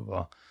on top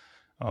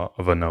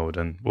of a node.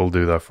 And we'll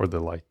do that for the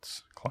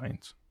Light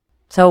clients.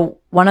 So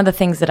one of the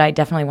things that I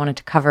definitely wanted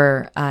to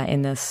cover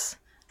in this,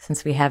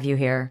 since we have you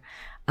here,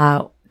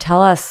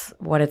 tell us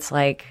what it's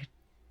like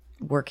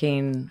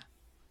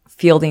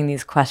fielding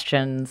these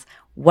questions.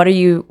 What are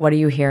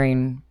you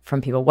hearing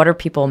from people? What are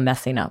people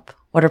messing up?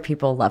 What are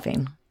people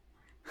loving?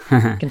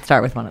 You can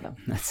start with one of them.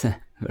 That's a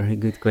very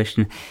good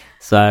question.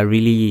 So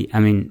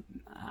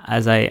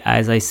as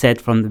I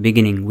said from the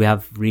beginning, we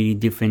have really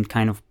different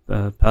kind of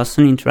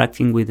person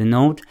interacting with the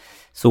node.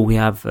 So we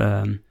have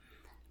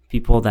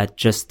people that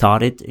just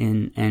started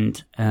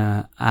and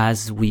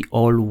as we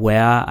all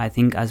were, I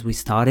think as we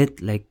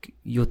started, like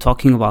you're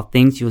talking about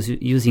things, you're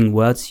using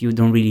words you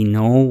don't really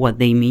know what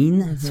they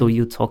mean. Mm-hmm. So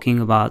you're talking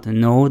about a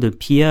node, a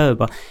peer,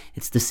 but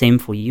it's the same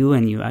for you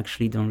and you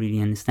actually don't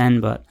really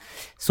understand. But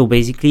so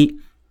basically,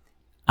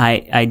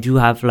 I do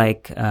have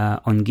like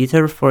on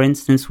Gitter, for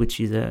instance, which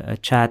is a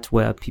chat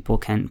where people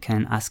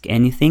can ask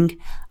anything.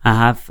 I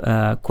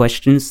have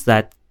questions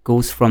that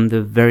goes from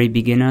the very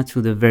beginner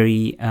to the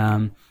very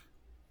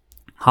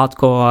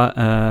hardcore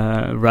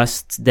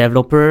Rust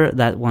developer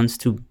that wants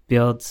to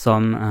build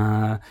some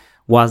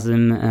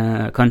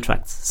WASM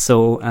contracts.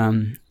 So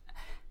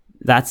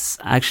that's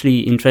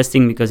actually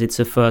interesting because it's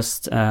the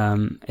first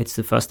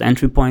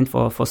entry point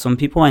for some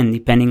people, and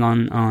depending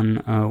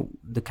on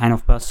the kind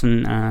of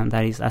person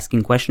that is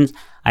asking questions,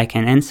 I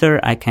can answer.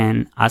 I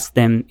can ask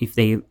them if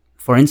they,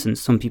 for instance,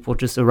 some people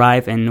just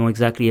arrive and know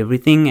exactly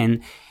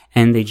everything,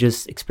 and they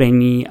just explain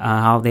me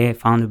how they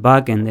found a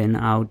bug, and then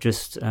I'll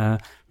just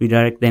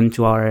redirect them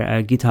to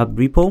our GitHub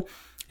repo.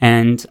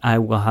 And I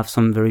will have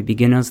some very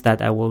beginners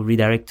that I will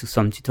redirect to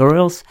some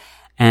tutorials,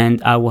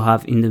 and I will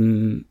have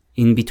in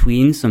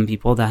between some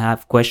people that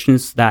have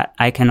questions that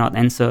I cannot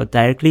answer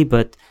directly,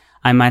 but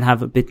I might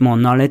have a bit more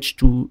knowledge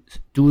to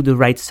do the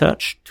right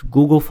search, to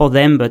Google for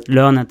them, but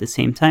learn at the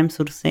same time,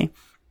 so to say.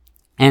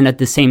 And at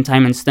the same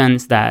time,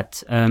 understands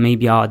that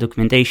maybe our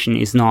documentation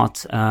is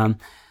not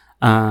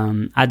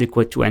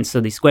adequate to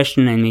answer this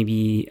question, and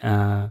maybe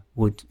I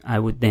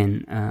would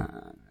then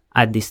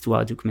add this to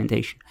our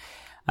documentation.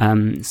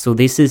 So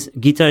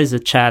Gitter is a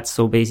chat.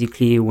 So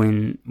basically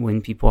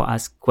when people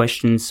ask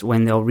questions,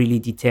 when they're really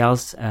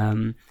detailed,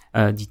 I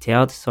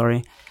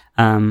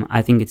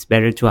think it's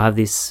better to have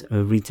this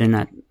written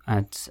on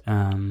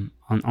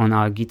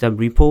our GitHub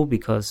repo,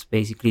 because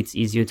basically it's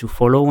easier to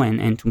follow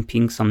and to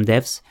ping some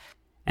devs.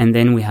 And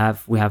then we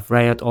have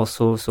Riot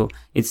also. So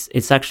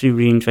it's actually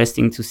really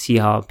interesting to see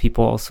how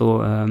people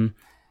also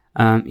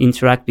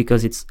interact,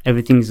 because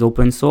everything is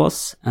open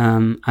source.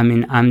 I'm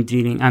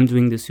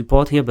doing the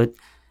support here, but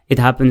it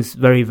happens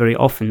very, very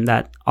often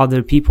that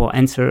other people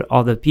answer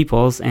other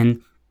people's,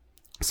 and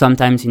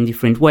sometimes in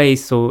different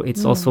ways. So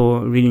it's also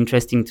really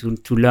interesting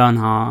to learn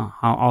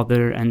how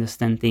others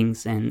understand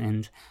things,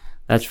 and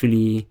that's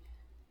really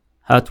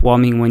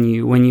heartwarming when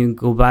you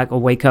go back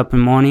or wake up in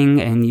the morning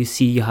and you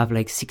see you have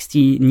like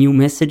 60 new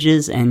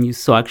messages, and you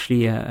saw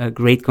actually a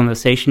great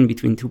conversation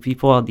between two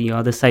people on the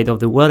other side of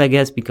the world, I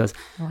guess, because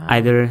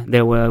either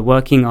they were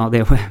working or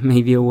they were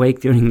maybe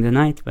awake during the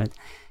night. But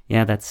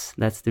yeah, that's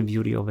the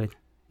beauty of it.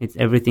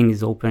 Everything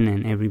is open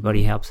and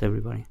everybody helps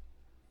everybody.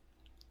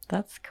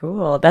 That's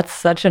cool.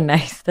 First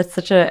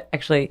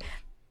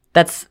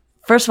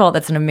of all,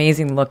 that's an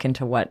amazing look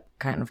into what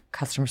kind of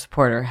customer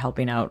support or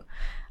helping out,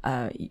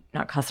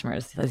 not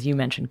customers, as you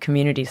mentioned,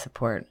 community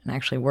support, and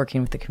actually working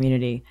with the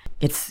community.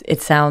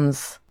 It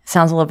sounds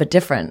a little bit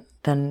different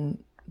than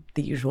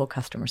the usual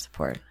customer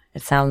support.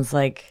 It sounds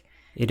like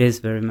it is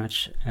very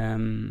much.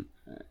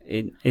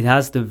 It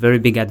has the very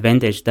big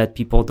advantage that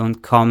people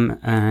don't come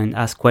and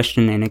ask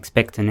question and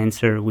expect an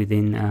answer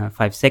within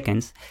 5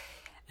 seconds.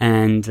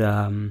 And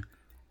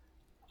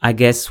I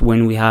guess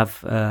when we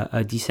have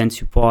a decent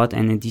support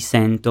and a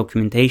decent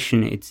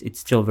documentation, it's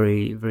still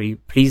very, very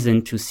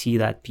pleasant to see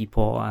that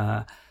people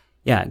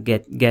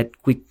get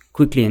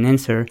quickly an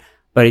answer.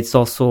 But it's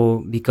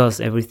also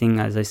because everything,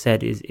 as I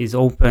said, is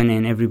open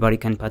and everybody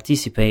can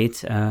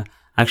participate.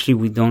 Actually,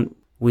 we don't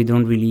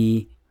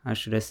really, how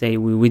should I say,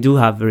 we do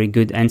have very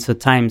good answer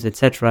times,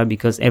 etc.,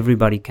 because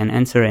everybody can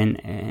answer,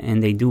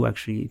 and they do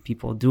actually,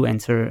 people do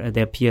answer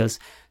their peers.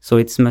 So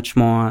it's much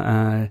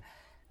more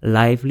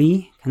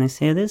lively, can I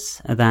say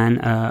this, than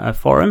a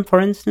forum, for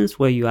instance,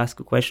 where you ask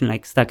a question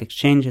like Stack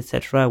Exchange,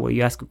 etc., where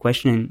you ask a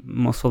question and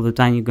most of the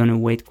time you're going to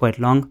wait quite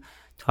long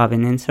to have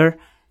an answer.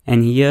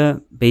 And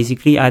here,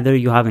 basically, either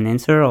you have an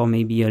answer or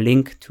maybe a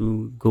link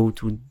to go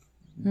to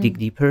dig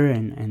deeper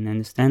and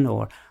understand,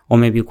 or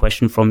maybe a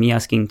question from me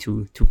asking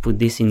to put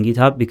this in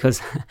GitHub,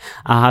 because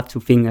I have to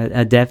ping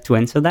a dev to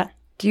answer that.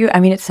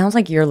 It sounds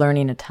like you're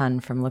learning a ton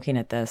from looking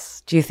at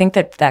this. Do you think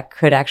that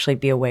could actually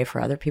be a way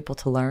for other people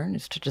to learn,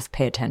 is to just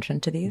pay attention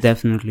to these?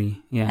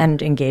 Definitely, yeah.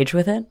 And engage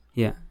with it?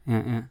 Yeah.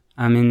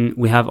 I mean,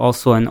 we have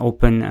also an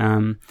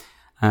open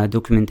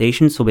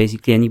documentation. So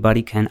basically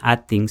anybody can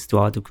add things to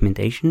our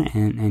documentation,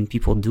 and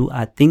people do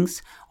add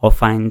things or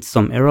find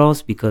some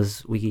errors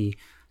because we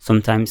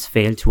sometimes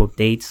fail to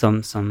update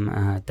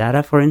some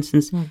data, for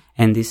instance.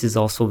 And this is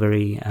also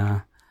very,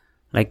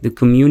 like the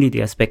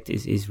community aspect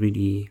is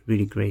really,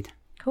 really great.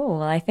 Cool.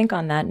 Well, I think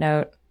on that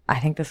note, I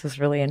think this was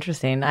really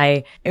interesting.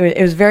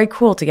 It was very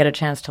cool to get a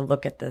chance to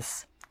look at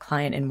this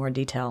client in more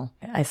detail.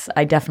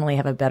 I definitely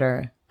have a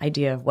better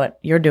idea of what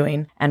you're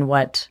doing and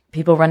what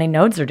people running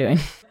nodes are doing.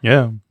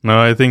 Yeah. No,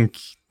 I think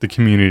the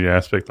community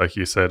aspect, like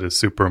you said, is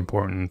super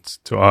important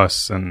to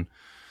us. And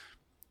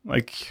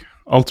like,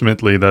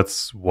 ultimately,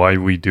 that's why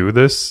we do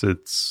this.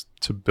 It's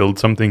to build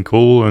something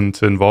cool and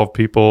to involve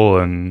people.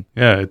 And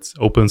yeah, it's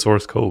open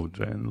source code.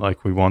 And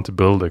like, we want to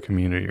build a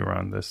community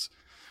around this.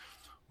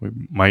 We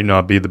might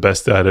not be the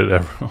best at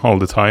it all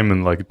the time,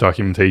 and like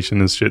documentation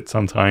is shit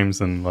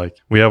sometimes, and like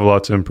we have a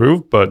lot to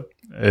improve, but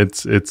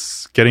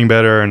it's getting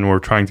better, and we're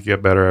trying to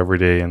get better every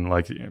day. And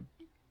like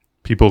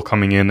people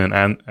coming in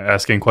and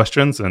asking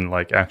questions and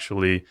like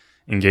actually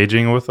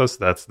engaging with us,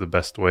 that's the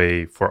best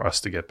way for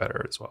us to get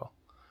better as well.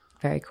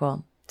 Very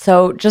cool.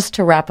 So just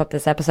to wrap up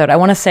this episode, I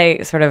want to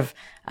say sort of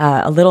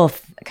a little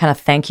kind of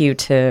thank you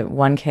to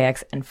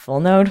 1KX and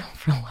Fullnode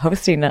for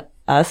hosting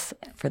us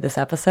for this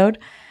episode.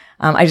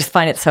 I just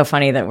find it so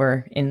funny that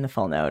we're in the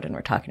Fullnode and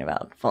we're talking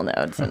about full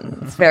nodes,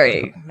 and it's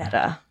very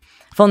meta.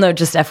 Fullnode,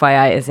 just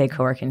FYI, is a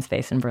co-working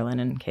space in Berlin,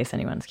 in case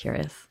anyone's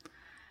curious.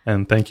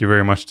 And thank you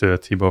very much to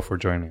Thibaut for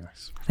joining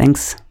us.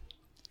 Thanks.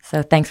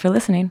 So thanks for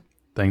listening.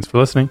 Thanks for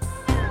listening.